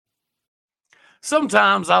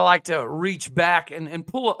sometimes I like to reach back and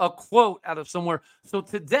pull a quote out of somewhere. So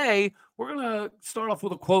today we're going to start off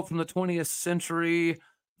with a quote from the 20th century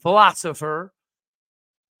philosopher,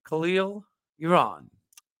 Khalil Gibran.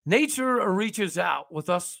 Nature reaches out with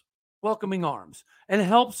us welcoming arms and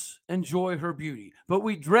helps enjoy her beauty. But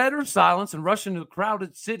we dread her silence and rush into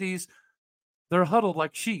crowded cities. They're huddled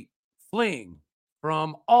like sheep, fleeing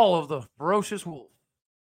from all of the ferocious wolves.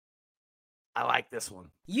 I like this one.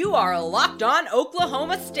 You are Locked On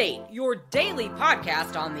Oklahoma State, your daily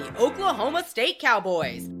podcast on the Oklahoma State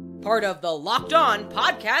Cowboys. Part of the Locked On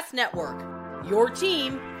Podcast Network, your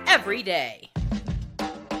team every day.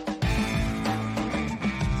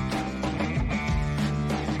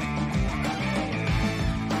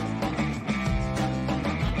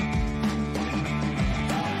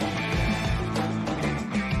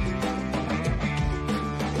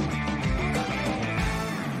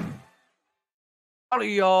 Howdy,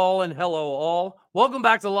 y'all, and hello, all. Welcome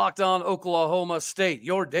back to Locked On Oklahoma State,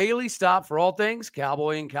 your daily stop for all things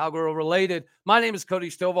Cowboy and Cowgirl related. My name is Cody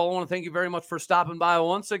Stovall. I want to thank you very much for stopping by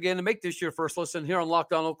once again to make this your first listen here on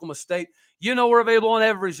Locked On Oklahoma State. You know we're available on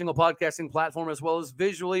every single podcasting platform as well as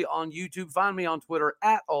visually on YouTube. Find me on Twitter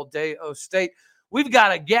at AllDayOState. We've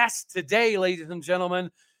got a guest today, ladies and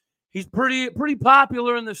gentlemen. He's pretty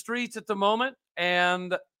popular in the streets at the moment,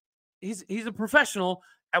 and he's a professional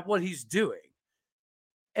at what he's doing.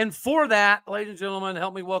 And for that, ladies and gentlemen,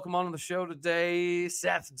 help me welcome on the show today,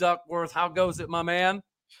 Seth Duckworth. How goes it, my man?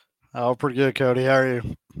 Oh, pretty good, Cody. How are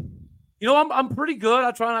you? You know, I'm pretty good.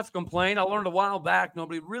 I try not to complain. I learned a while back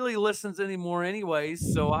nobody really listens anymore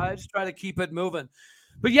anyways, so I just try to keep it moving.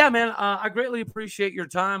 But yeah, man, I greatly appreciate your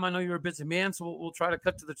time. I know you're a busy man, so we'll try to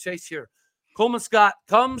cut to the chase here. Coleman Scott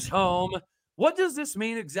comes home. What does this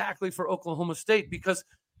mean exactly for Oklahoma State? Because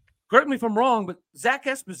correct me if I'm wrong, but Zach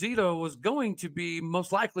Esposito was going to be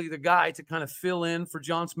most likely the guy to kind of fill in for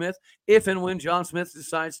John Smith if and when John Smith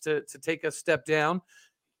decides to take a step down.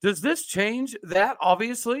 Does this change that,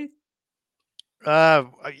 obviously? Yeah,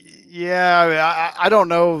 I don't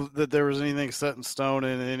know that there was anything set in stone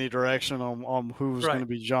in any direction on who was going to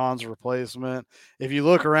be John's replacement. If you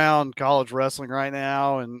look around college wrestling right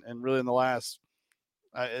now and really in the last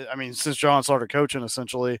I mean, since John started coaching,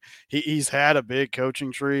 essentially, he's had a big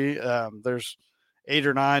coaching tree. There's 8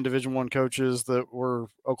 or 9 Division I coaches that were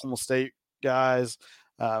Oklahoma State guys.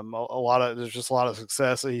 There's just a lot of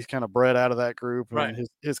success that he's kind of bred out of that group, and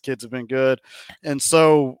his kids have been good. And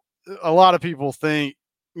so a lot of people think,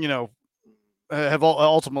 have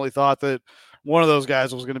ultimately thought that one of those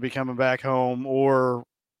guys was going to be coming back home, or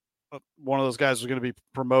one of those guys was going to be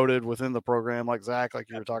promoted within the program, like Zach, like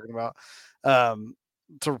you were talking about.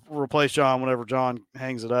 To replace John whenever John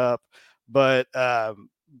hangs it up. But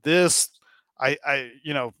this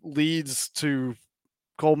leads to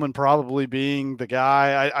Coleman probably being the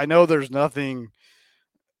guy. I know there's nothing.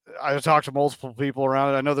 I've talked to multiple people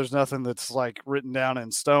around it. I know there's nothing that's like written down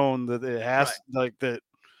in stone that it has like that.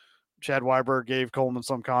 Chad Weiberg gave Coleman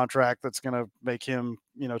some contract that's going to make him,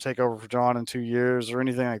 take over for John in 2 years or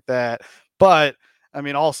anything like that. But I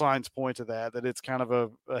mean, all signs point to that it's kind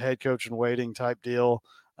of a head coach in waiting type deal.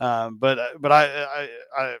 But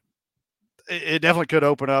it definitely could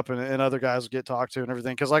open up and other guys get talked to and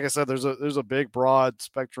everything. Cause like I said, there's a big broad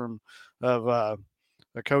spectrum of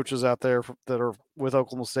coaches out there that are with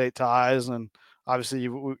Oklahoma State ties. And obviously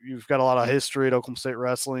you've got a lot of history at Oklahoma State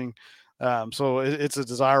wrestling. So it's a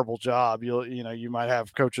desirable job. You might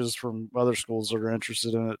have coaches from other schools that are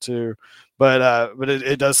interested in it too, but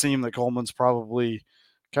it does seem that Coleman's probably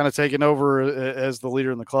kind of taken over as the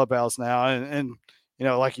leader in the clubhouse now. And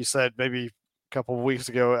like you said, maybe a couple of weeks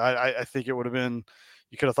ago, I think it would have been,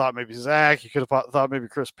 you could have thought maybe Zach, you could have thought maybe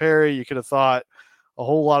Chris Perry, you could have thought a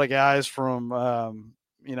whole lot of guys from that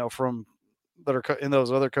are in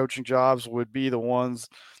those other coaching jobs would be the ones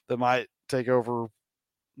that might take over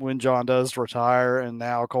when John does retire, and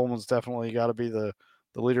now Coleman's definitely got to be the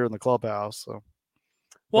leader in the clubhouse. So,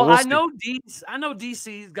 well, I know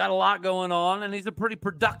DC's got a lot going on, and he's a pretty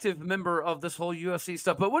productive member of this whole UFC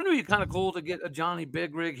stuff. But wouldn't it be kind of cool to get a Johnny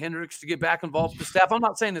Big Rig Hendricks to get back involved with the staff? I'm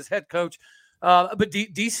not saying as head coach, but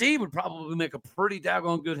DC would probably make a pretty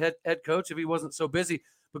daggone good head coach if he wasn't so busy.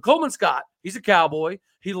 But Coleman Scott, he's a Cowboy.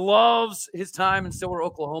 He loves his time in Stillwater,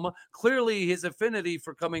 Oklahoma. Clearly, his affinity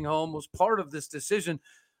for coming home was part of this decision.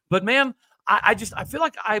 But, man, I feel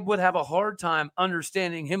like I would have a hard time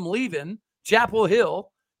understanding him leaving Chapel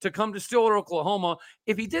Hill to come to Stillwater, Oklahoma,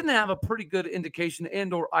 if he didn't have a pretty good indication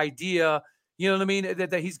and or idea, you know what I mean,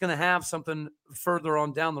 that he's going to have something further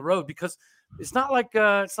on down the road. Because it's not like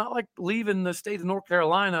leaving the state of North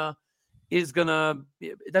Carolina is gonna.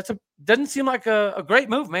 Doesn't seem like a great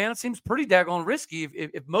move, man. It seems pretty daggone risky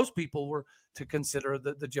if most people were to consider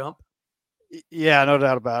the jump. Yeah, no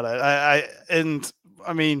doubt about it.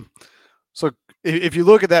 I mean, so if you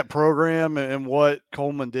look at that program and what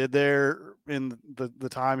Coleman did there in the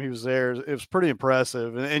time he was there, it was pretty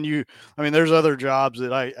impressive. I mean, there's other jobs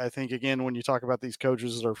that I think, again, when you talk about these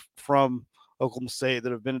coaches that are from Oklahoma State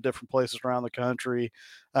that have been at different places around the country,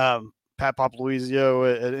 Pat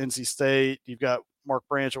Papaluizio at NC State, you've got Mark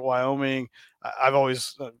Branch at Wyoming. I've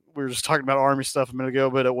always, we were just talking about Army stuff a minute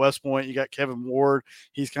ago, but at West Point, you got Kevin Ward.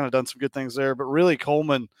 He's kind of done some good things there, but really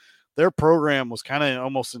Coleman, their program was kind of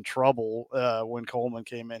almost in trouble when Coleman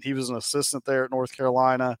came in. He was an assistant there at North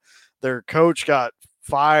Carolina. Their coach got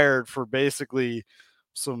fired for basically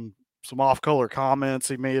some off-color comments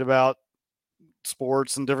he made about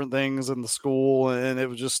sports and different things in the school, and it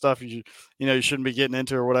was just stuff you shouldn't be getting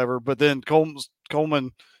into or whatever. But then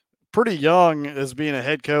Coleman, pretty young as being a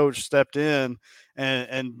head coach, stepped in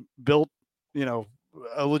and built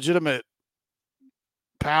a legitimate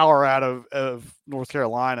power out of North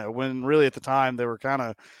Carolina, when really at the time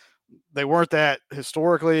they weren't that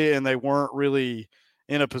historically, and they weren't really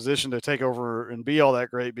in a position to take over and be all that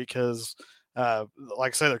great because like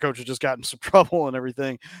I say, their coach had just gotten some trouble and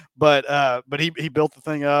everything, but he built the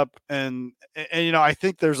thing up, and I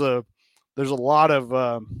think there's a lot of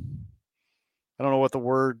I don't know what the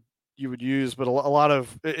word you would use, but a lot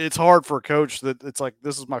of it's hard for a coach that it's like,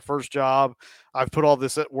 this is my first job. I've put all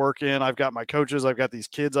this at work in. I've got my coaches. I've got these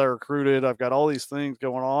kids I recruited. I've got all these things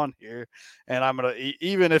going on here. And I'm going to,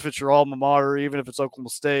 even if it's your alma mater, even if it's Oklahoma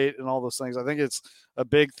State and all those things, I think it's a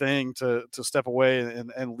big thing to step away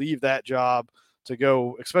and leave that job to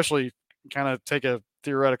go, especially kind of take a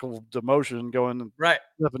theoretical demotion, going right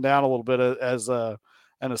up and down a little bit as an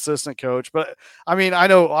assistant coach. But I mean, I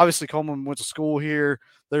know obviously Coleman went to school here.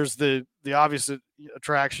 There's the obvious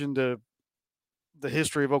attraction to the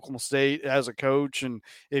history of Oklahoma State as a coach. And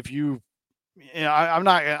if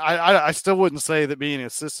I still wouldn't say that being an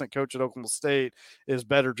assistant coach at Oklahoma State is a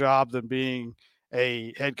better job than being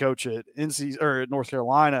a head coach at NC or at North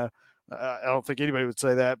Carolina. I don't think anybody would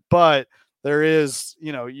say that, but there is,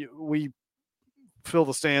 we fill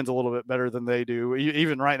the stands a little bit better than they do.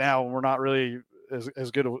 Even right now, we're not really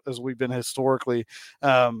as good as we've been historically.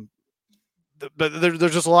 But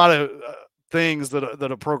there's just a lot of things that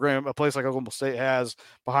a place like Oklahoma State has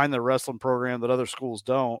behind their wrestling program that other schools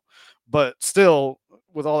don't. But still,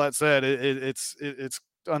 with all that said, it's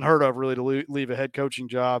unheard of really to leave a head coaching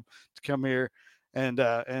job to come here and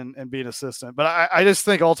be an assistant. But I just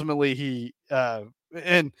think ultimately he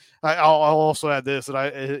and I'll also add this,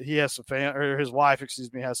 that he has some or his wife,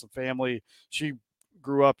 has some family. She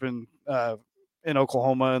grew up in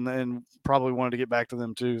Oklahoma and probably wanted to get back to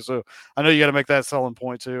them too. So I know you got to make that selling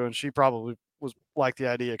point too. And she probably was like the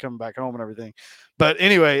idea of coming back home and everything. But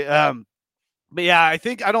anyway, but yeah, I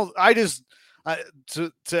think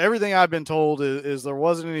to everything I've been told is there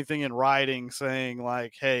wasn't anything in writing saying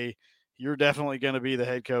like, hey, you're definitely going to be the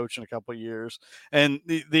head coach in a couple of years. And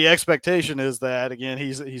the expectation is that, again,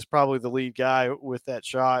 he's probably the lead guy with that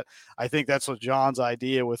shot. I think that's what John's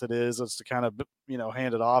idea with it is to kind of,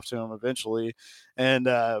 hand it off to him eventually. And,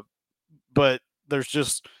 but there's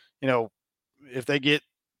just, if they get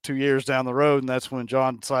 2 years down the road and that's when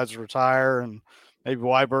John decides to retire and maybe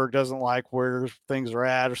Weiberg doesn't like where things are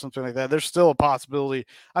at or something like that, there's still a possibility.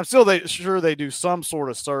 I'm still sure they do some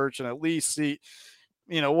sort of search and at least see,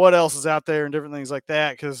 what else is out there and different things like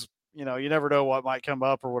that. Cause you never know what might come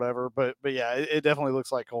up or whatever, but yeah, it definitely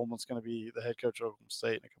looks like Coleman's going to be the head coach of Oklahoma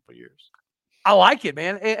State in a couple of years. I like it,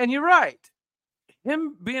 man. And you're right.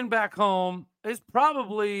 Him being back home is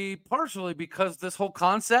probably partially because this whole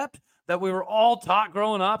concept that we were all taught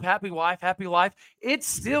growing up, happy wife, happy life, it's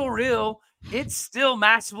still real. It's still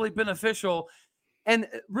massively beneficial. And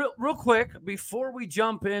real quick, before we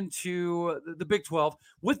jump into the Big 12,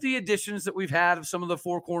 with the additions that we've had of some of the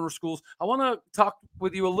four corner schools, I want to talk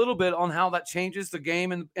with you a little bit on how that changes the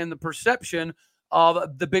game and the perception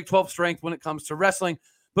of the Big 12 strength when it comes to wrestling.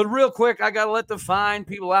 But real quick, I got to let the fine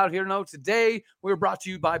people out here know today we're brought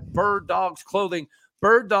to you by Bird Dogs Clothing.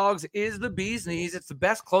 Bird Dogs is the bee's knees. It's the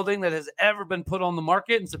best clothing that has ever been put on the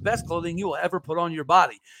market. And it's the best clothing you will ever put on your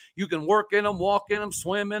body. You can work in them, walk in them,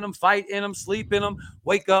 swim in them, fight in them, sleep in them,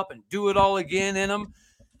 wake up and do it all again in them.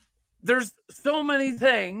 There's so many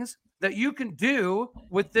things that you can do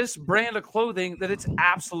with this brand of clothing that it's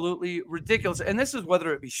absolutely ridiculous. And this is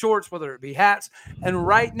whether it be shorts, whether it be hats. And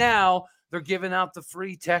right now, they're giving out the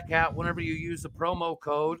free tech hat whenever you use the promo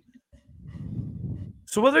code.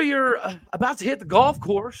 So whether you're about to hit the golf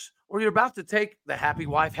course or you're about to take the happy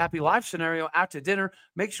wife, happy life scenario out to dinner,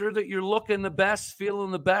 make sure that you're looking the best,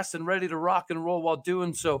 feeling the best, and ready to rock and roll while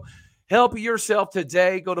doing so. Help yourself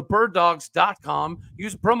today. Go to birddogs.com.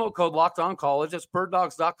 Use promo code LockedOnCollege. That's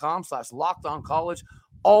birddogs.com/LockedOnCollege.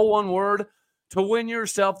 All one word, to win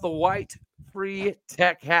yourself the white free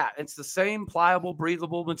tech hat. It's the same pliable,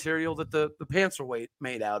 breathable material that the pants are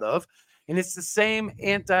made out of. And it's the same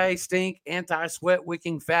anti-stink, anti-sweat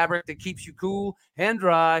wicking fabric that keeps you cool and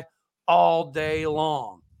dry all day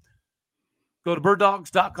long. Go to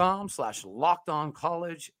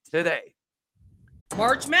birddogs.com/LockedOnCollege today.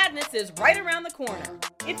 March Madness is right around the corner.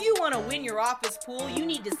 If you want to win your office pool, you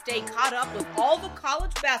need to stay caught up with all the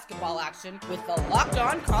college basketball action with the Locked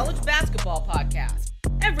On College Basketball Podcast.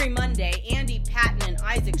 Every Monday, Andy Patton and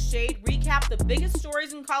Isaac Shade recap the biggest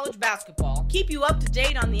stories in college basketball, keep you up to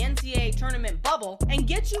date on the NCAA tournament bubble, and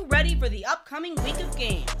get you ready for the upcoming week of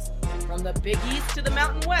games. From the Big East to the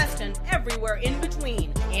Mountain West and everywhere in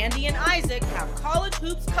between, Andy and Isaac have college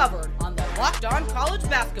hoops covered on the Locked On College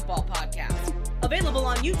Basketball Podcast. Available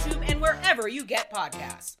on YouTube and wherever you get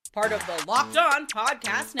podcasts. Part of the Locked On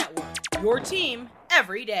Podcast Network. Your team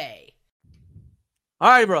every day. All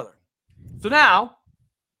right, brother. So now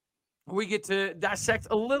we get to dissect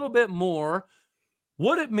a little bit more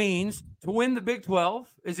what it means to win the Big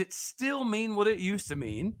 12. Is it still mean what it used to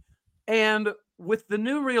mean? And with the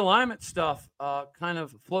new realignment stuff kind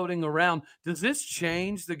of floating around, does this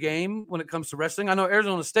change the game when it comes to wrestling? I know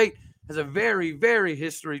Arizona State has a very, very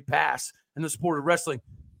history pass in the sport of wrestling.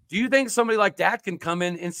 Do you think somebody like that can come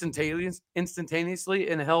in instantaneously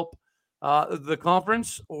and help the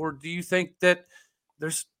conference? Or do you think that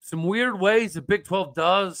there's some weird ways the Big 12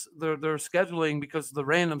 does their scheduling because of the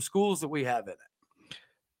random schools that we have in it?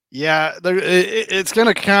 Yeah, it's going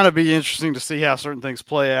to kind of be interesting to see how certain things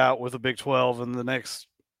play out with the Big 12 in the next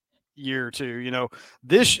year or two. You know,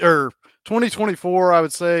 2024, I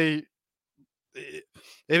would say, if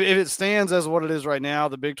it stands as what it is right now,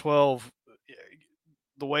 the Big 12,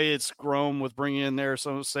 the way it's grown with bringing in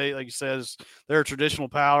Arizona State, like you said, they're a traditional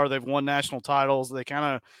power. They've won national titles. They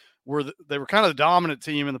were kind of the dominant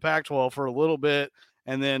team in the Pac-12 for a little bit,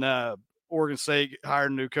 and then Oregon State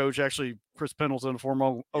hired a new coach, actually Chris Pendleton,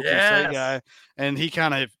 former Oklahoma State guy, and he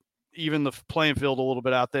kind of evened the playing field a little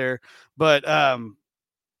bit out there. But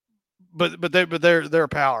they're a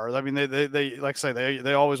power. I mean, they like I say,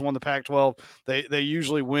 they always won the Pac-12. They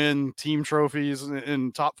usually win team trophies,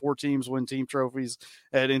 and top 4 teams win team trophies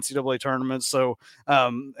at NCAA tournaments. So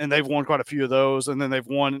and they've won quite a few of those, and then they've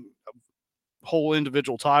won whole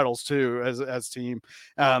individual titles too as a team.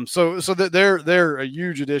 So that they're a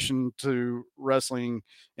huge addition to wrestling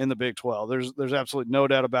in the Big 12. There's absolutely no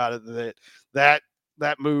doubt about it that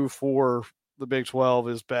move for the Big 12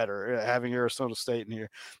 is better, having Arizona State in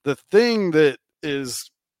here. The thing that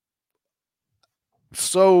is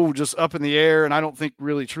so just up in the air, and I don't think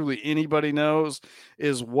really truly anybody knows,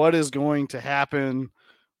 is what is going to happen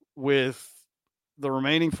with the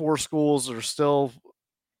remaining 4 schools that are still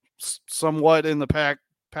somewhat in the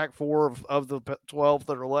Pac-4 of the 12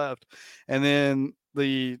 that are left, and then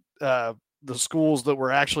the schools that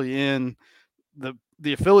were actually in the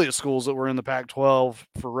affiliate schools that were in the Pac-12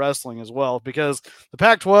 for wrestling as well, because the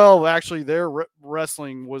Pac-12 actually their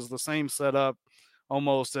wrestling was the same setup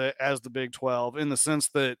almost as the Big 12, in the sense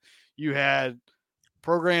that you had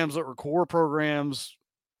programs that were core programs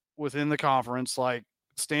within the conference, like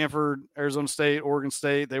Stanford, Arizona State, Oregon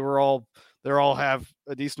State. They all have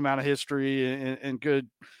a decent amount of history and good,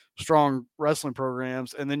 strong wrestling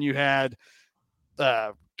programs. And then you had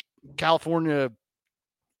California,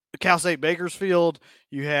 Cal State Bakersfield.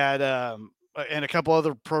 You had and a couple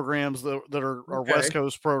other programs that are West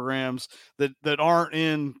Coast programs that aren't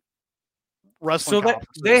in wrestling. So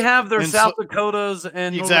they have their South Dakotas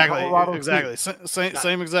and exactly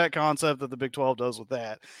same exact concept that the Big 12 does with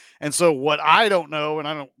that. And so what I don't know, and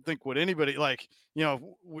I don't think what anybody, like, you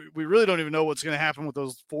know, we really don't even know what's going to happen with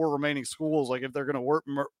those 4 remaining schools. Like if they're going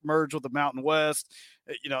to merge with the Mountain West.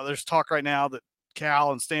 You know, there's talk right now that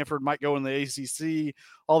Cal and Stanford might go in the ACC,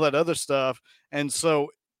 all that other stuff. And so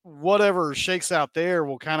whatever shakes out there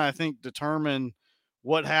will kind of, I think, determine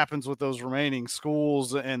what happens with those remaining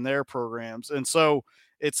schools and their programs. And so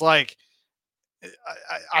it's like,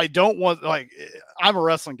 I don't want, like, I'm a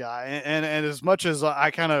wrestling guy, and as much as I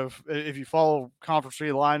kind of, if you follow Conference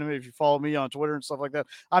Realignment, if you follow me on Twitter and stuff like that,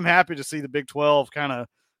 I'm happy to see the Big 12 kind of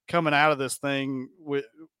coming out of this thing with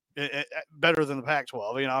better than the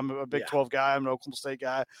Pac-12. You know, I'm a Big 12 guy, I'm an Oklahoma State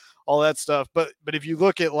guy, all that stuff. But if you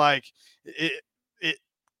look at like it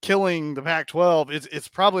killing the Pac-12, it's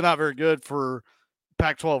probably not very good for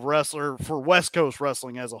Pac-12 wrestler for West Coast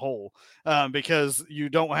wrestling as a whole, because you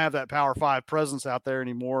don't have that Power 5 presence out there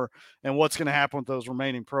anymore, and what's going to happen with those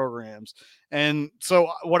remaining programs. And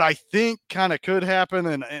so what I think kind of could happen,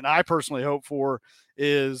 and I personally hope for,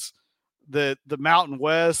 is that the Mountain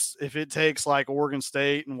West, if it takes like Oregon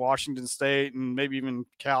State and Washington State and maybe even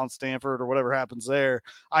Cal and Stanford or whatever happens there,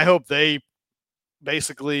 I hope they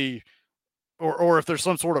basically – or if there's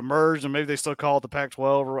some sort of merge and maybe they still call it the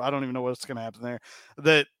Pac-12, or I don't even know what's going to happen there,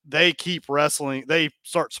 that they keep wrestling, they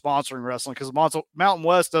start sponsoring wrestling, because Mountain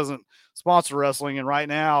West doesn't sponsor wrestling. And right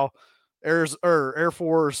now, Air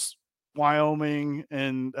Force, Wyoming,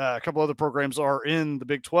 and a couple other programs are in the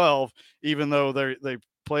Big 12, even though they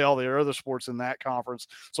play all their other sports in that conference.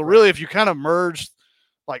 So really, if you kind of merge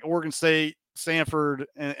like Oregon State, Stanford,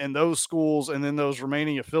 and those schools, and then those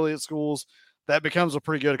remaining affiliate schools, that becomes a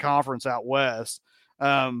pretty good conference out west.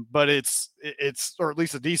 But it's or at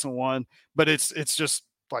least a decent one, but it's just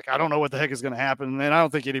like, I don't know what the heck is going to happen, and I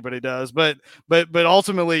don't think anybody does. But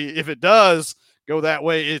ultimately, if it does go that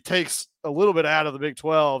way, it takes a little bit out of the Big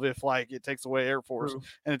 12. If like it takes away Air Force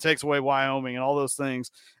and it takes away Wyoming and all those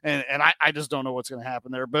things, and I just don't know what's going to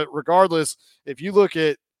happen there. But regardless, if you look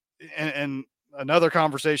at and another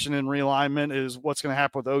conversation in realignment is what's going to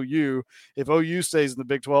happen with OU. If OU stays in the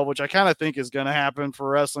Big 12, which I kind of think is going to happen for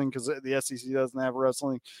wrestling, because the SEC doesn't have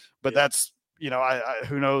wrestling, but that's, I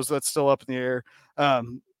who knows, that's still up in the air.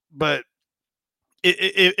 But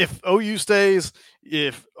if OU stays,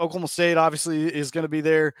 if Oklahoma State obviously is going to be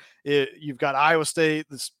there, you've got Iowa State,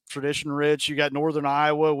 that's tradition rich. You got Northern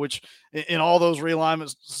Iowa, which in all those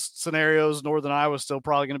realignment scenarios, Northern Iowa is still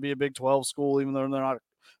probably going to be a Big 12 school, even though they're not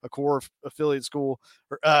a core affiliate school.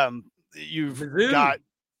 You've got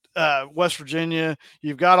West Virginia.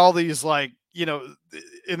 You've got all these, like,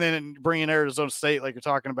 and then bringing Arizona State, like you're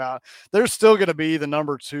talking about. They're still going to be the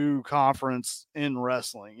number 2 conference in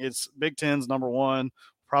wrestling. It's Big Ten's number 1,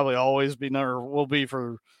 probably always be will be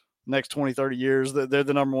for the next 20, 30 years. They're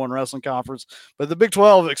the number 1 wrestling conference. But the Big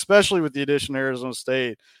 12, especially with the addition of Arizona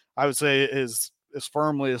State, I would say is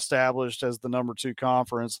firmly established as the number 2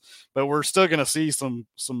 conference. But we're still going to see some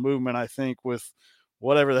movement, I think, with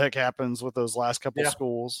whatever the heck happens with those last couple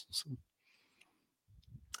schools. So.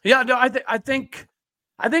 Yeah, no, I think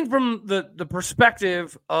from the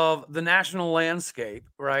perspective of the national landscape,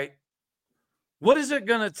 right? What is it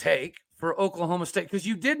going to take for Oklahoma State? Because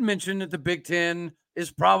you did mention that the Big Ten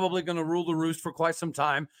is probably going to rule the roost for quite some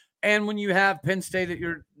time. And when you have Penn State at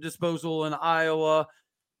your disposal in Iowa,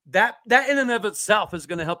 that in and of itself is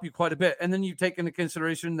going to help you quite a bit. And then you take into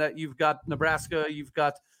consideration that you've got Nebraska, you've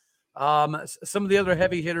got some of the other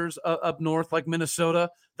heavy hitters up north, like Minnesota,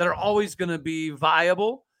 that are always going to be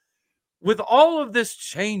viable. With all of this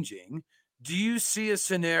changing, do you see a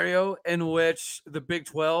scenario in which the Big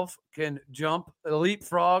 12 can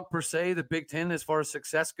leapfrog per se the Big 10 as far as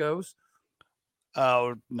success goes?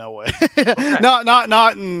 Oh, no way. Okay.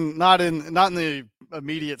 not in the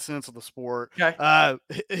immediate sense of the sport. Okay.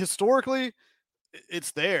 Historically,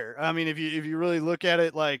 it's there. I mean, if you really look at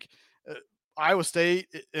it, like Iowa State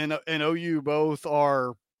and OU both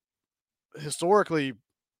are historically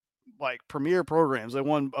like premier programs. They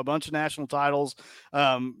won a bunch of national titles.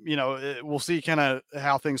 We'll see kind of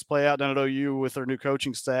how things play out down at OU with their new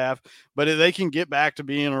coaching staff, but they can get back to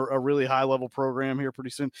being a really high level program here pretty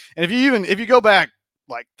soon. And if you go back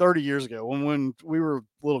like 30 years ago when we were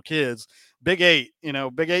little kids, Big 8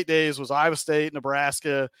 days was Iowa State,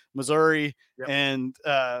 Nebraska, Missouri, and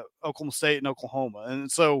Oklahoma State and Oklahoma. And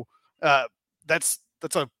so that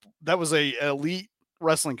was a elite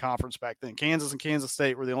wrestling conference back then. Kansas and Kansas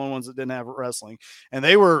State were the only ones that didn't have wrestling, and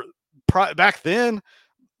they were back then.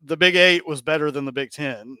 The Big 8 was better than the Big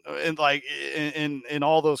 10, and like in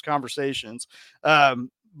all those conversations.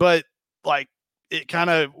 But like it kind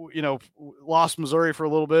of lost Missouri for a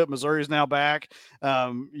little bit. Missouri's now back.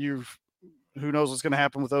 Who knows what's going to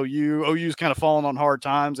happen with OU? OU's kind of fallen on hard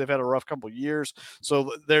times. They've had a rough couple of years.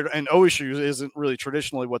 So and OSU isn't really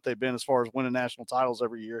traditionally what they've been as far as winning national titles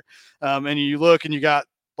every year. And you look and you got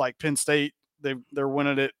like Penn State, they're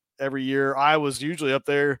winning it every year. Iowa's usually up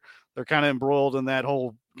there. They're kind of embroiled in that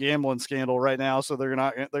whole gambling scandal right now. So they're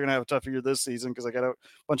going to have a tough year this season because they got a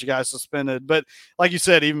bunch of guys suspended. But like you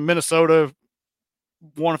said, even Minnesota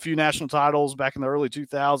won a few national titles back in the early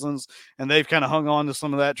 2000s, and they've kind of hung on to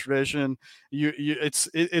some of that tradition.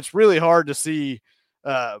 It's really hard to see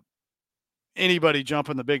anybody jump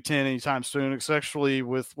in the Big Ten anytime soon, especially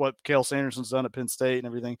with what Cale Sanderson's done at Penn State and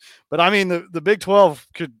everything. But I mean, the Big 12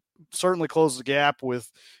 could certainly close the gap with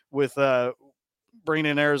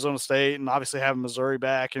bringing in Arizona State and obviously having Missouri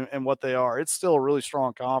back and what they are. It's still a really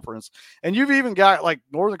strong conference. And you've even got like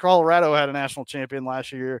Northern Colorado had a national champion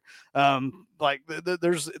last year.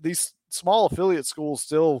 There's these small affiliate schools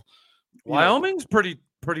still. Wyoming's pretty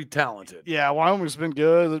talented. Yeah, Wyoming's been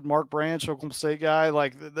good. Mark Branch, Oklahoma State guy.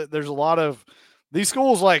 Like there's a lot of these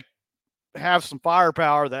schools like have some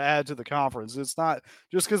firepower that add to the conference. It's not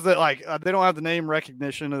just because they don't have the name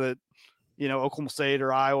recognition that Oklahoma State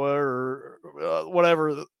or Iowa or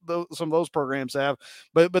whatever some of those programs have,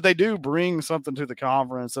 but they do bring something to the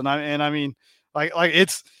conference. And I mean,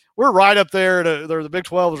 we're right up there. The Big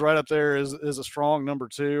 12 is right up there is a strong number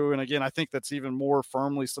 2. And again, I think that's even more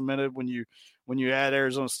firmly cemented when you add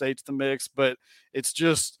Arizona State to the mix. But it's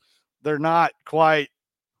just they're not quite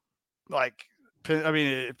like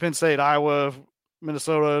Penn State, Iowa,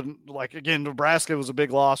 Minnesota, like again, Nebraska was a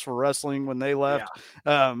big loss for wrestling when they left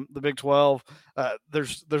the Big 12.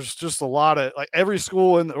 There's just a lot of like every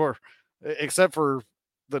school except for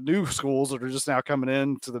the new schools that are just now coming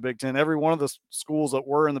into the Big Ten. Every one of the schools that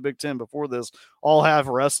were in the Big Ten before this all have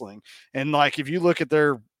wrestling. And like, if you look at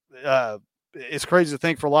their, it's crazy to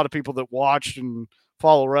think for a lot of people that watch and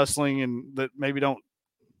follow wrestling and that maybe don't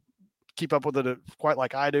keep up with it quite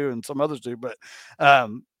like I do and some others do, but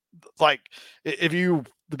the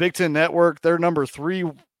Big Ten Network, their number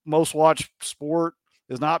 3 most watched sport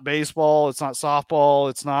is not baseball, it's not softball,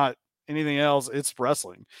 it's not anything else, it's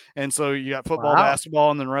wrestling. And so you got football,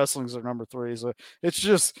 basketball, and then wrestling's their number 3. So it's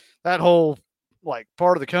just that whole like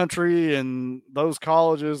part of the country and those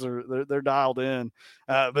colleges they're dialed in.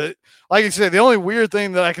 But like I said, the only weird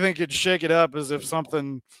thing that I think could shake it up is if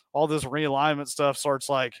all this realignment stuff starts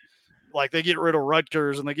like they get rid of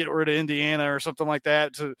Rutgers and they get rid of Indiana or something like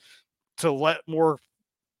that to let more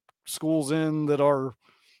schools in that are,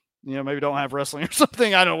 maybe don't have wrestling or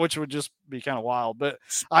something. I don't know, which would just be kind of wild. But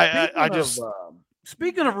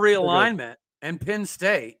speaking of realignment and Penn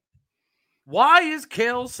State, why is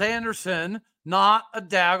Cale Sanderson not a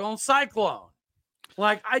daggone Cyclone?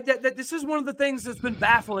 Like this is one of the things that's been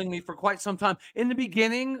baffling me for quite some time. In the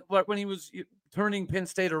beginning, like when he was turning Penn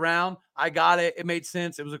State around, I got it. It made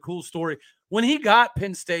sense. It was a cool story. When he got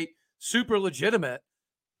Penn State super legitimate,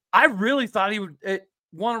 I really thought he would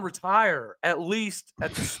want to retire at least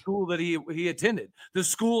at the school that he attended, the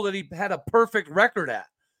school that he had a perfect record at.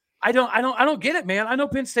 I don't get it, man. I know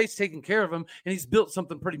Penn State's taking care of him and he's built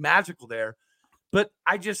something pretty magical there, but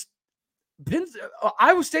Iowa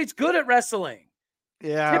State's good at wrestling.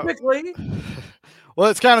 Yeah, typically. Well,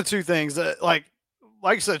 it's kind of two things. Like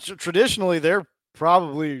I said, traditionally they're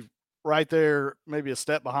probably right there, maybe a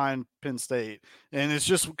step behind Penn State. And it's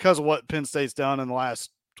just because of what Penn State's done in the last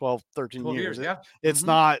 12 years. It's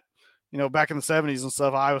not, back in the 70s and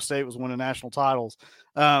stuff, Iowa State was winning national titles.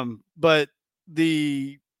 But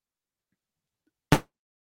I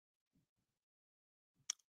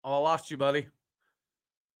lost you, buddy.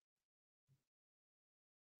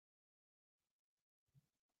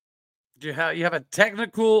 You have a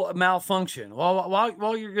technical malfunction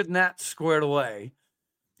while you're getting that squared away.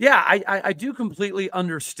 Yeah, I do completely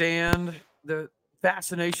understand the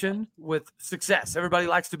fascination with success. Everybody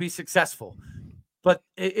likes to be successful, but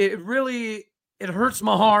it really hurts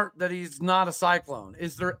my heart that he's not a Cyclone.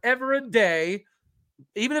 Is there ever a day,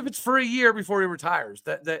 even if it's for a year before he retires,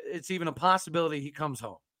 that it's even a possibility he comes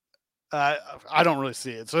home? I don't really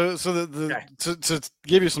see it. So to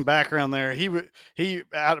give you some background there, he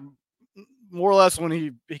more or less when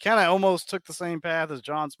he kind of almost took the same path as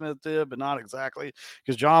John Smith did, but not exactly,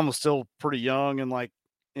 because John was still pretty young and like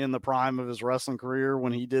in the prime of his wrestling career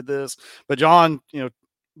when he did this. But John,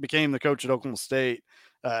 became the coach at Oklahoma State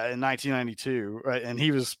in 1992, right? And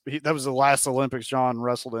that was the last Olympics John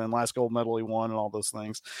wrestled in, last gold medal he won, and all those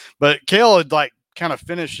things. But Cale had like kind of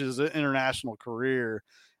finished his international career,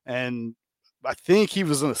 and I think he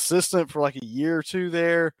was an assistant for like a year or two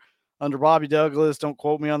there under Bobby Douglas. Don't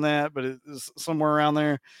quote me on that, but it's somewhere around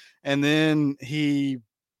there. And then he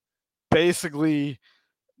basically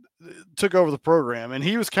took over the program, and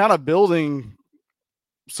he was kind of building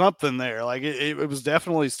something there. Like it was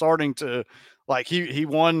definitely starting to, like he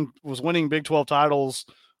was winning Big 12 titles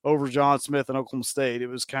over John Smith and Oklahoma State. It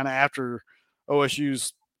was kind of after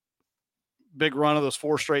OSU's big run of those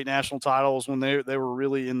 4 straight national titles when they were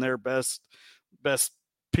really in their best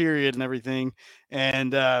period and everything.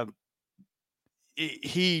 And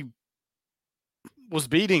he was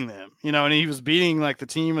beating them, and he was beating like the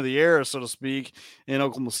team of the era, so to speak, in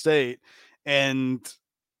Oklahoma State. And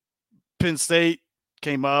Penn State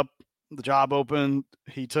came up, the job opened,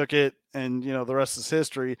 he took it, and the rest is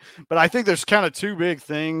history. But I think there's kind of 2 big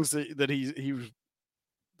things that he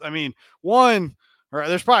one, Right.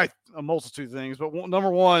 There's probably a multitude of things, but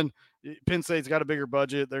number one, Penn State's got a bigger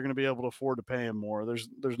budget. They're going to be able to afford to pay him more. There's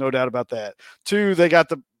no doubt about that. Two, they got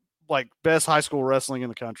the best high school wrestling in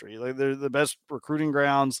the country. They're the best recruiting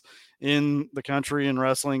grounds in the country, and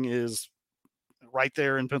wrestling is right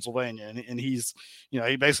there in Pennsylvania. And he's,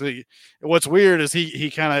 he basically, what's weird is he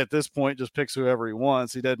kind of at this point just picks whoever he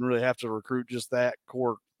wants. He doesn't really have to recruit just that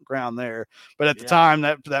core ground there. But at the time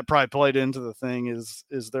that probably played into the thing is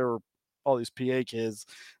there were all these PA kids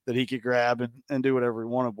that he could grab and do whatever he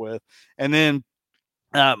wanted with. And then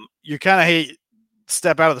you kind of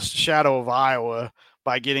step out of the shadow of Iowa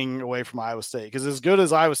by getting away from Iowa State, because as good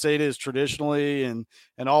as Iowa State is traditionally and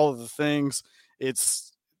all of the things, it's,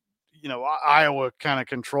 Iowa kind of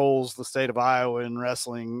controls the state of Iowa in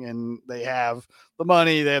wrestling, and they have the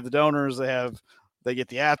money, they have the donors, they get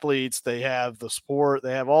the athletes, they have the sport,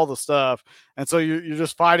 they have all the stuff. And so you're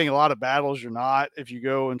just fighting a lot of battles you're not if you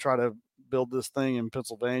go and try to build this thing in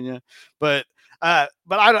Pennsylvania. But I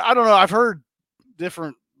don't know. I've heard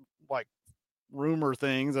different rumor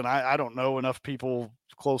things, and I don't know enough people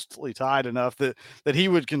closely tied enough that he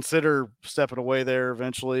would consider stepping away there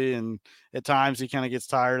eventually. And at times he kind of gets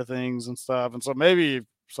tired of things and stuff. And so maybe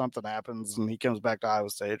something happens and he comes back to Iowa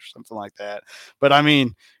State or something like that. But I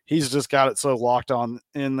mean, he's just got it so locked on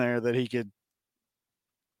in there that he could,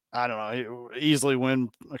 I don't know, easily win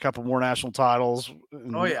a couple more national titles.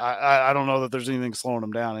 Oh yeah. I don't know that there's anything slowing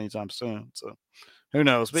him down anytime soon. So who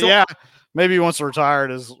knows? But maybe he wants to retire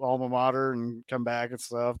at his alma mater and come back and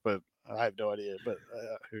stuff, but I have no idea. But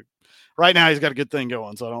right now he's got a good thing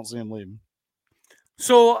going, so I don't see him leaving.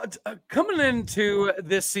 So coming into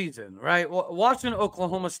this season, right, watching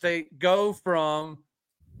Oklahoma State go from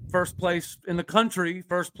first place in the country,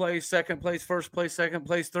 first place, second place, first place, second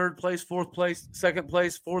place, third place, fourth place, second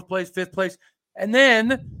place, fourth place, fifth place, and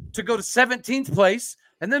then to go to 17th place,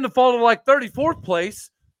 and then to fall to 34th place.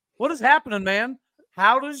 What is happening, man?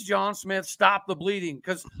 How does John Smith stop the bleeding?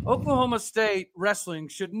 Because Oklahoma State wrestling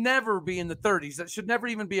should never be in the 30s. That should never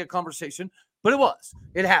even be a conversation, but it was.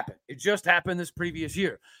 It happened. It just happened this previous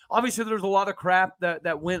year. Obviously, there's a lot of crap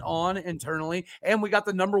that went on internally, and we got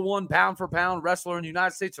the number one pound-for-pound wrestler in the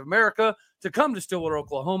United States of America to come to Stillwater,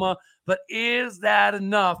 Oklahoma. But is that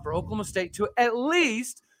enough for Oklahoma State to at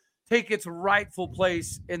least take its rightful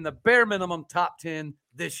place in the bare minimum top 10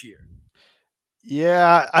 this year?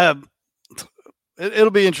 Yeah,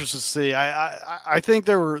 it'll be interesting to see. I think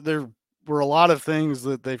there were a lot of things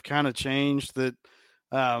that they've kind of changed that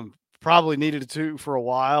probably needed to for a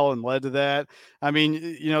while and led to that. I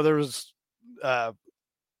mean, there was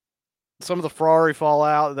some of the Ferrari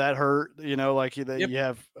fallout that hurt. You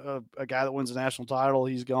have a guy that wins a national title,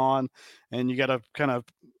 he's gone, and you got to kind of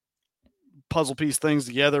puzzle piece things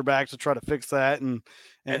together back to try to fix that. And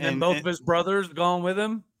then both of his brothers gone with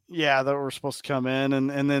him. Yeah, that were supposed to come in,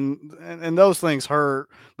 and then those things hurt.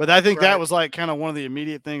 But I think that was kind of one of the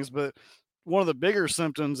immediate things. But one of the bigger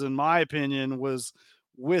symptoms, in my opinion, was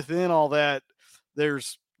within all that,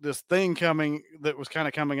 there's this thing coming that was kind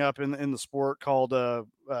of coming up in the sport called the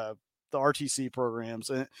RTC programs,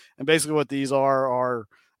 and basically what these are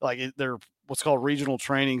they're what's called regional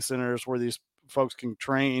training centers, where these folks can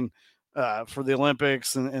train for the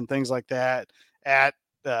Olympics and things like that at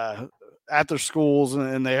their schools,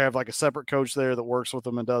 and they have a separate coach there that works with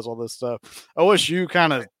them and does all this stuff. OSU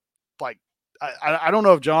kind of I don't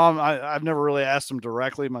know if John, I've never really asked him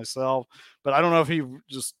directly myself, but I don't know if he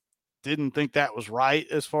just didn't think that was right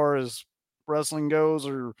as far as wrestling goes,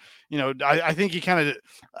 or, I think he kind of,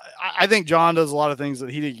 I think John does a lot of things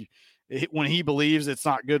that when he believes it's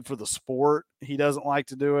not good for the sport, he doesn't like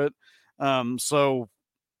to do it. So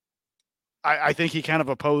I think he kind of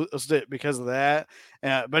opposed it because of that.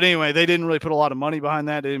 But anyway, they didn't really put a lot of money behind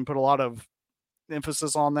that. They didn't put a lot of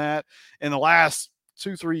emphasis on that. In the last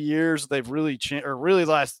 2-3 years, they've really changed, or really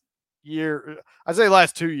last year, I'd say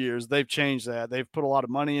last 2 years, they've changed that. They've put a lot of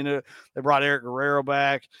money into it. They brought Eric Guerrero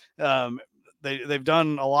back. They've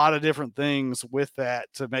done a lot of different things with that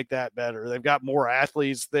to make that better. They've got more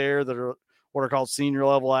athletes there that are what are called senior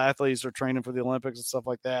level athletes, are training for the Olympics and stuff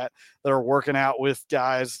like that. They're working out with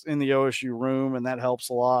guys in the OSU room, and that helps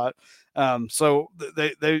a lot. So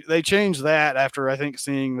they changed that after, I think,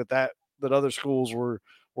 seeing that other schools were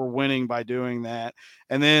winning by doing that.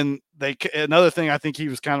 And then another thing I think he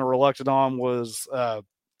was kind of reluctant on was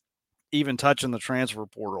even touching the transfer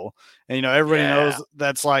portal. And, everybody knows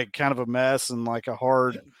that's kind of a mess and a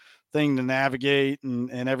hard thing to navigate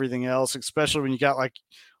and everything else, especially when you got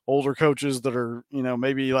older coaches that are,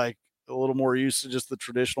 maybe a little more used to just the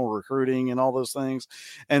traditional recruiting and all those things.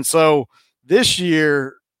 And so this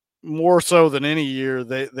year, more so than any year,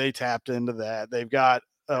 they tapped into that. They've got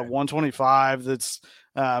 125 that's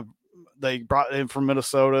they brought in from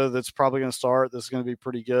Minnesota that's probably going to start. That's going to be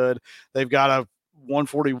pretty good. They've got a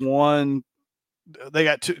 141. They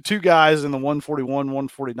got two guys in the 141,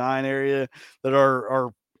 149 area that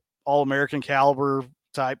are All-American caliber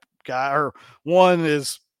type guy. Or one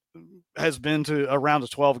has been to around a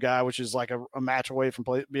 12 guy, which is like a match away from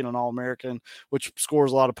being an All-American, which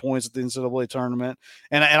scores a lot of points at the NCAA tournament.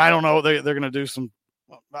 And I don't know, they're going to do some.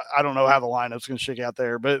 I don't know how the lineup's going to shake out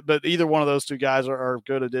there, but either one of those two guys are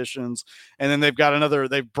good additions. And then they've brought in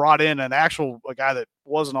a guy that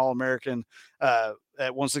was an All-American at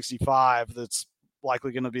 165 that's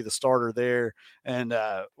likely going to be the starter there and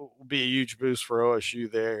will be a huge boost for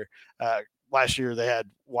OSU there. Last year they had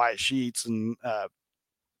Wyatt Sheets and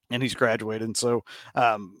he's graduated. And so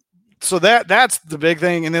that's the big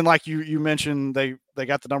thing. And then like you mentioned, they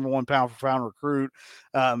got the number 1 pound for pound recruit.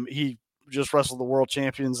 He just wrestled the world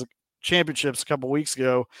championships a couple weeks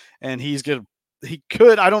ago, and he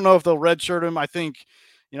could, I don't know if they'll redshirt him. I think,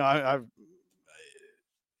 I've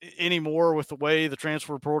anymore with the way the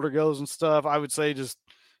transfer portal goes and stuff, I would say just,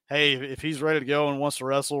 hey, if he's ready to go and wants to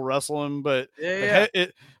wrestle him. But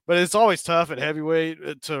but it's always tough at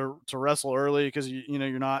heavyweight to wrestle early because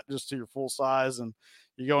you're not just to your full size and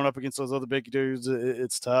you're going up against those other big dudes.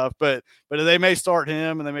 It's tough, but they may start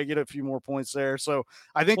him and they may get a few more points there. So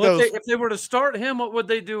I think if they were to start him, what would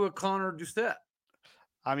they do with Connor Doucette?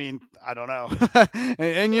 I mean, I don't know,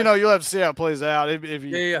 and you'll have to see how it plays out. I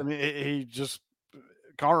mean, he just.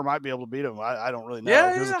 Connor might be able to beat him. I don't really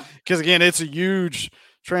know. Because again, it's a huge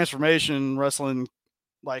transformation wrestling.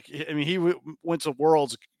 Like, I mean, he went to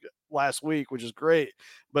Worlds last week, which is great,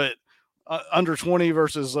 but under 20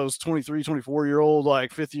 versus those 23, 24-year-old,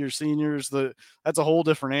 like 5th-year seniors, that's a whole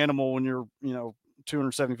different animal when you're,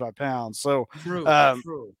 275 pounds. So,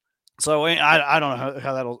 true. So I don't know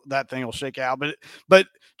how that thing will shake out, but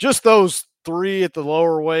just those 3 at the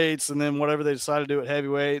lower weights, and then whatever they decide to do at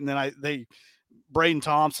heavyweight, and then Braden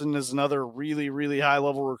Thompson is another really, really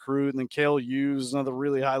high-level recruit, and then Cale Hughes is another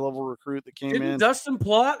really high-level recruit that came in. Didn't Dustin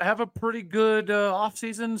Plott have a pretty good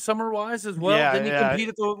offseason summer-wise as well? Yeah, Didn't he compete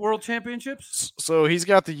at the World Championships? So he's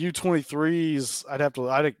got the U23s.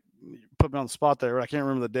 I'd put me on the spot there. I can't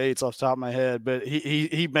remember the dates off the top of my head, but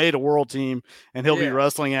he made a world team, and he'll be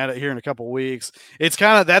wrestling at it here in a couple of weeks. It's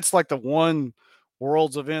that's like the one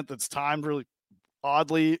Worlds event that's timed really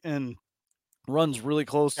oddly and runs really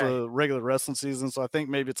close to regular wrestling season. So I think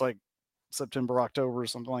maybe it's like September, October or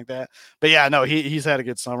something like that. But yeah, no, he's had a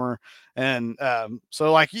good summer. And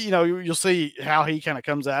so like, you'll see how he kind of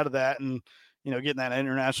comes out of that and, getting that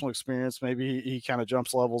international experience. Maybe he kind of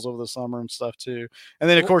jumps levels over the summer and stuff too. And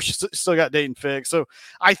then of course you still got Dayton Fix. So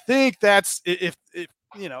I think that's if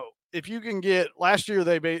you can get, last year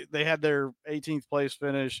they had their 18th place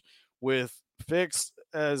finish with Fix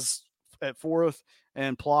as at 4th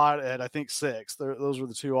and Plott at, I think, 6th. Those were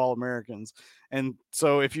the 2 All-Americans. And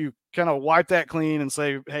so if you kind of wipe that clean and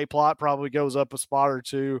say, hey, Plott probably goes up a spot or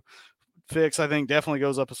 2, Fix, I think, definitely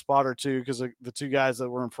goes up a spot or 2 because the 2 guys that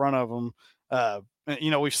were in front of them,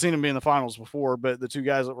 we've seen them be in the finals before, but the 2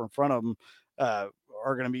 guys that were in front of them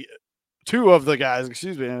are going to be 2 of the guys,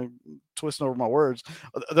 I'm twisting over my words,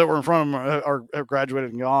 that were in front of them are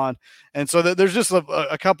graduated and gone. And so there's just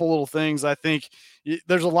a couple little things. I think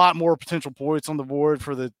there's a lot more potential points on the board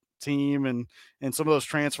for the team, and some of those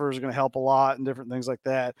transfers are going to help a lot and different things like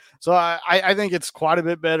that. So I think it's quite a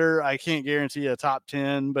bit better. I can't guarantee a top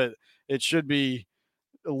 10, but it should be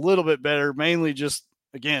a little bit better. Mainly just,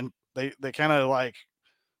 again, they kind of like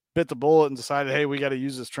bit the bullet and decided, hey, we got to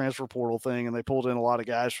use this transfer portal thing, and they pulled in a lot of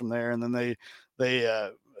guys from there, and then they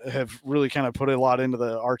have really kind of put a lot into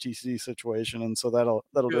the RTC situation, and so that'll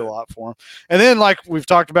do a lot for them. And then, like we've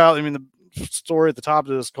talked about, I mean, the story at the top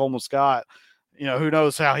of this, Coleman Scott, who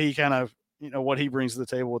knows how he kind of, what he brings to the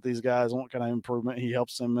table with these guys and what kind of improvement he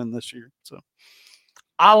helps them in this year. So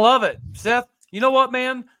I love it, Seth. You know what,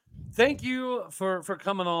 man? Thank you for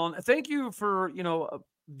coming on. Thank you for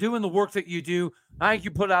doing the work that you do. I think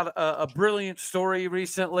you put out a brilliant story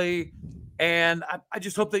recently, and I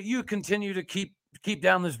just hope that you continue to keep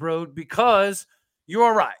down this road, because you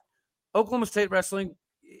are right. Oklahoma State wrestling,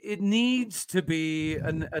 it needs to be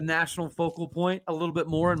a national focal point a little bit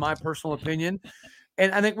more, in my personal opinion.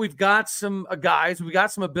 And I think we've got some guys, we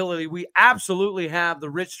got some ability. We absolutely have the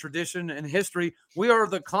rich tradition and history. We are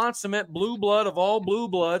the consummate blue blood of all blue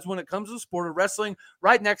bloods when it comes to the sport of wrestling,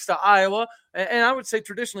 right next to Iowa. And I would say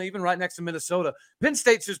traditionally, even right next to Minnesota. Penn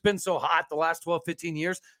State's just been so hot the last 12, 15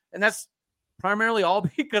 years. And that's primarily all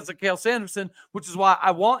because of Cale Sanderson, which is why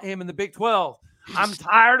I want him in the Big 12. I'm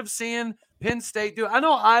tired of seeing Penn State do it. I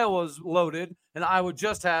know Iowa's loaded, and Iowa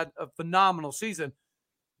just had a phenomenal season.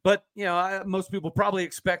 But, most people probably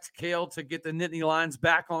expect Cale to get the Nittany Lions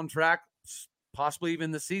back on track, possibly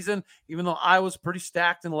even the season, even though I was pretty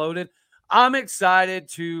stacked and loaded. I'm excited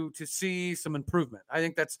to see some improvement. I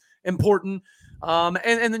think that's important.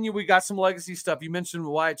 And then we got some legacy stuff. You mentioned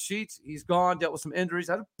Wyatt Sheets. He's gone, dealt with some injuries,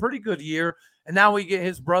 had a pretty good year. And now we get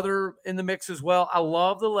his brother in the mix as well. I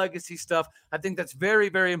love the legacy stuff. I think that's very,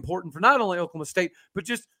 very important for not only Oklahoma State, but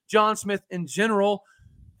just John Smith in general,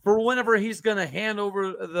 for whenever he's going to hand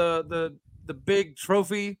over the big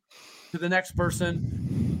trophy to the next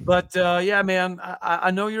person. But, yeah, man,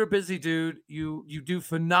 I know you're a busy dude. You do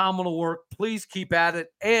phenomenal work. Please keep at it.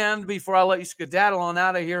 And before I let you skedaddle on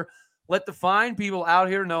out of here, let the fine people out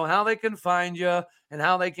here know how they can find you and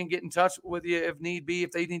how they can get in touch with you if need be,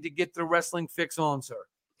 if they need to get their wrestling fix on, sir.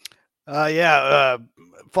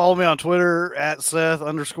 Follow me on Twitter at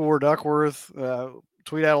Seth_Duckworth.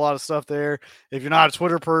 Tweet out a lot of stuff there. If you're not a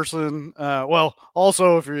Twitter person,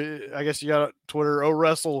 also if you're, I guess you got Twitter,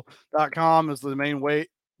 owrestle.com is the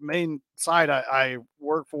main site I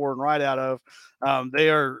work for and write out of.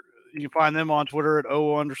 You can find them on Twitter at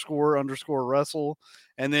 __wrestle.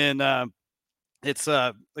 And then, it's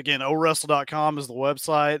again, owrestle.com is the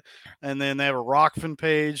website. And then they have a Rockfin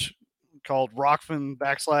page called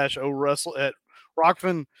Rockfin/owrestle at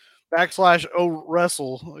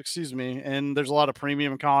Rockfin/owrestle, excuse me. And there's a lot of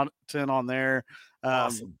premium content on there.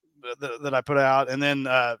 Awesome. That I put out. And then,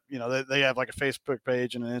 they have like a Facebook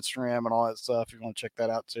page and an Instagram and all that stuff. If you want to check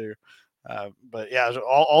that out too. But yeah,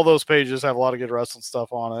 all those pages have a lot of good wrestling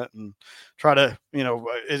stuff on it, and try to,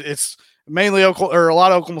 it's mainly a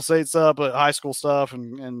lot of Oklahoma State stuff, but high school stuff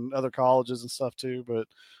and other colleges and stuff too. But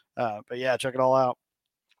yeah, check it all out.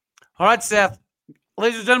 All right, Seth,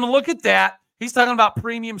 ladies and gentlemen, look at that. He's talking about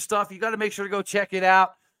premium stuff. You got to make sure to go check it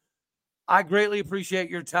out. I greatly appreciate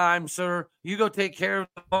your time, sir. You go take care of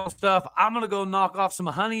the stuff. I'm going to go knock off some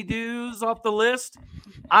honeydews off the list.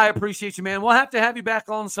 I appreciate you, man. We'll have to have you back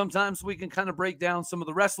on sometime so we can kind of break down some of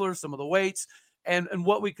the wrestlers, some of the weights, and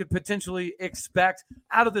what we could potentially expect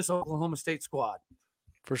out of this Oklahoma State squad.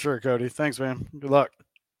 For sure, Cody. Thanks, man. Good luck.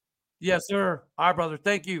 Yes, sir. All right, brother.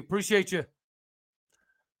 Thank you. Appreciate you.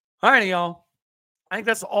 All right, y'all. I think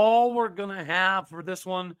that's all we're going to have for this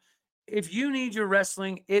one. If you need your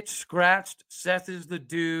wrestling itch scratched, Seth is the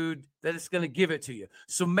dude that is going to give it to you.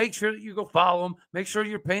 So make sure that you go follow him. Make sure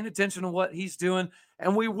you're paying attention to what he's doing.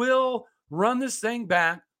 And we will run this thing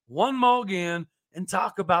back one more again and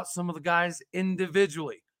talk about some of the guys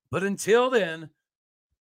individually. But until then,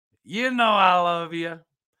 I love you.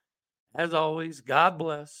 As always, God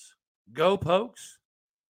bless. Go Pokes.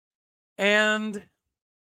 And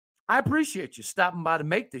I appreciate you stopping by to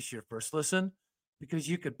make this your first listen, because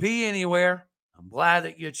you could be anywhere. I'm glad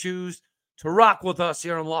that you choose to rock with us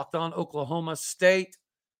here on Locked On Oklahoma State.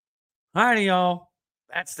 All right, y'all.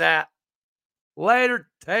 That's that. Later,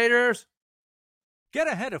 taters. Get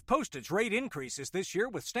ahead of postage rate increases this year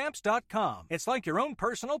with Stamps.com. It's like your own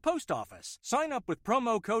personal post office. Sign up with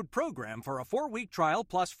promo code PROGRAM for a 4-week trial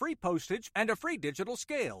plus free postage and a free digital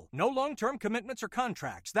scale. No long-term commitments or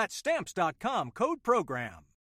contracts. That's Stamps.com, code PROGRAM.